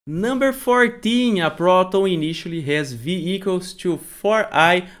Number 14, a proton initially has V equals to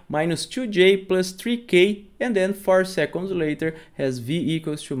 4I minus 2J plus 3K, and then 4 seconds later has V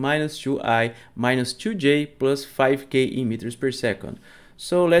equals to minus 2I minus 2J plus 5K in meters per second.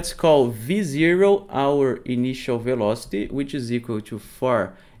 So let's call V0 our initial velocity, which is equal to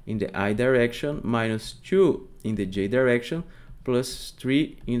 4 in the I direction minus 2 in the J direction plus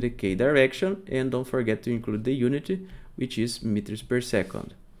 3 in the K direction, and don't forget to include the unit, which is meters per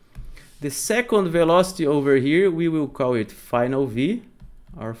second. The second velocity over here, we will call it final V,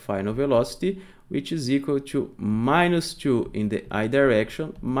 our final velocity, which is equal to minus 2 in the I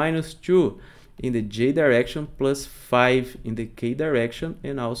direction, minus 2 in the J direction, plus 5 in the K direction,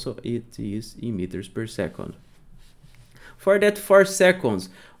 and also it is in meters per second. For that 4 seconds,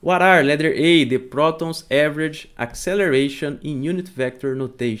 what are, letter A, the proton's average acceleration in unit vector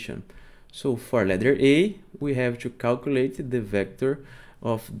notation? So for letter A, we have to calculate the vector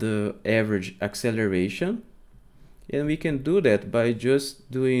of the average acceleration, and we can do that by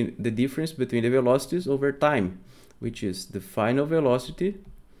just doing the difference between the velocities over time, which is the final velocity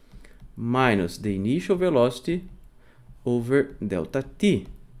minus the initial velocity over delta t.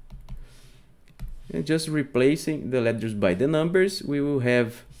 And just replacing the letters by the numbers, we will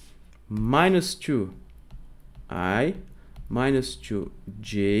have minus 2I minus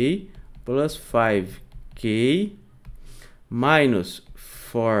 2J plus 5K minus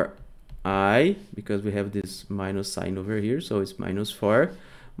 4I, because we have this minus sign over here, so it's minus 4,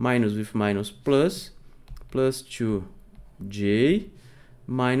 minus with minus plus 2J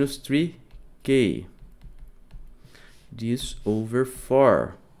minus 3K, this over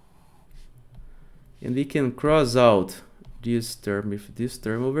 4. And we can cross out this term with this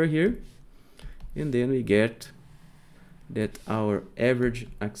term over here, and then we get that our average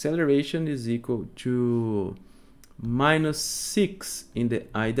acceleration is equal to minus 6 in the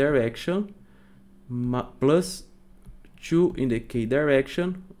I direction plus 2 in the K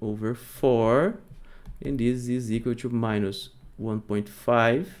direction over 4, and this is equal to minus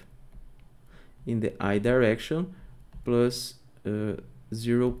 1.5 in the I direction plus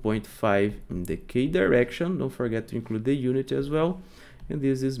 0.5 in the K direction. Don't forget to include the unit as well, and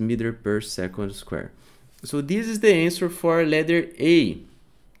this is meter per second square. So this is the answer for letter A.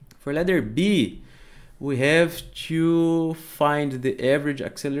 For letter B, we have to find the average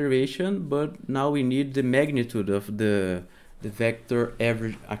acceleration, but now we need the magnitude of the vector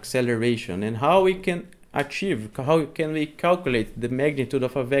average acceleration. And how we can we calculate the magnitude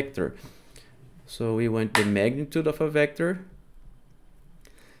of a vector? So we want the magnitude of a vector,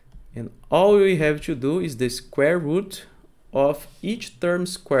 and all we have to do is the square root of each term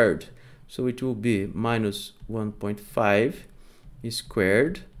squared. So it will be minus 1.5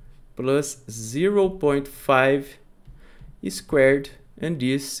 squared plus 0.5 squared, and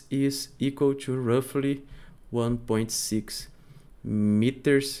this is equal to roughly 1.6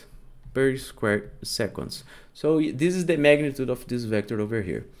 meters per square seconds. So this is the magnitude of this vector over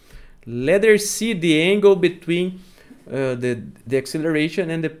here. Letter C, the angle between the acceleration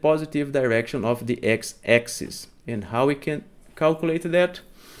and the positive direction of the x-axis. And how we can calculate that?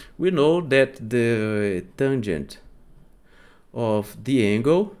 We know that the tangent of the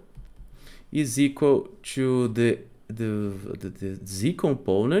angle is equal to the z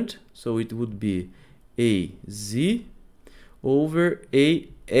component, so it would be az over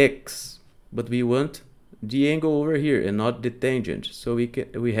ax, but we want the angle over here and not the tangent, so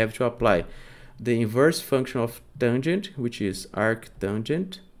we have to apply the inverse function of tangent, which is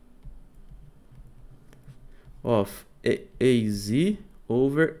arctangent of az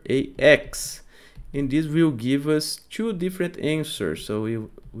over ax, and this will give us two different answers. So we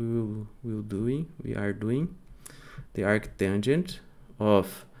are doing the arctangent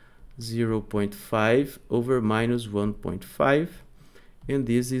of 0.5 over minus 1.5, and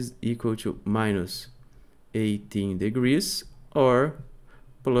this is equal to minus 18 degrees or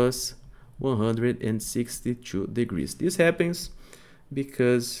plus 162 degrees. This happens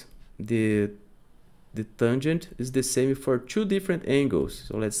because the tangent is the same for two different angles.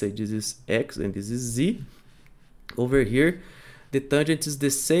 So let's say this is x and this is z. Over here, the tangent is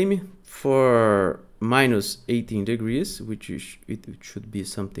the same for minus 18 degrees, which it should be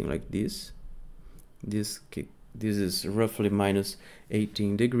something like this. This is roughly minus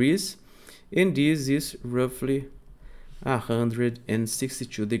 18 degrees, and this is roughly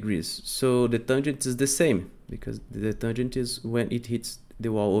 162 degrees. So the tangent is the same because the tangent is when it hits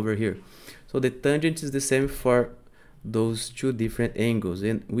the wall over here. So the tangent is the same for those two different angles,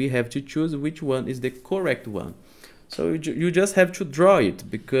 and we have to choose which one is the correct one. So you just have to draw it,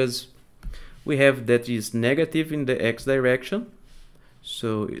 because we have that is negative in the x direction,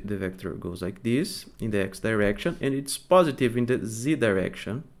 So the vector goes like this in the x direction, and it's positive in the z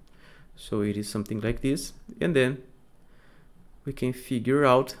direction. So it is something like this. And then we can figure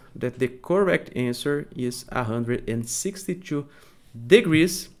out that the correct answer is 162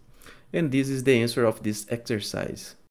 degrees. And this is the answer of this exercise.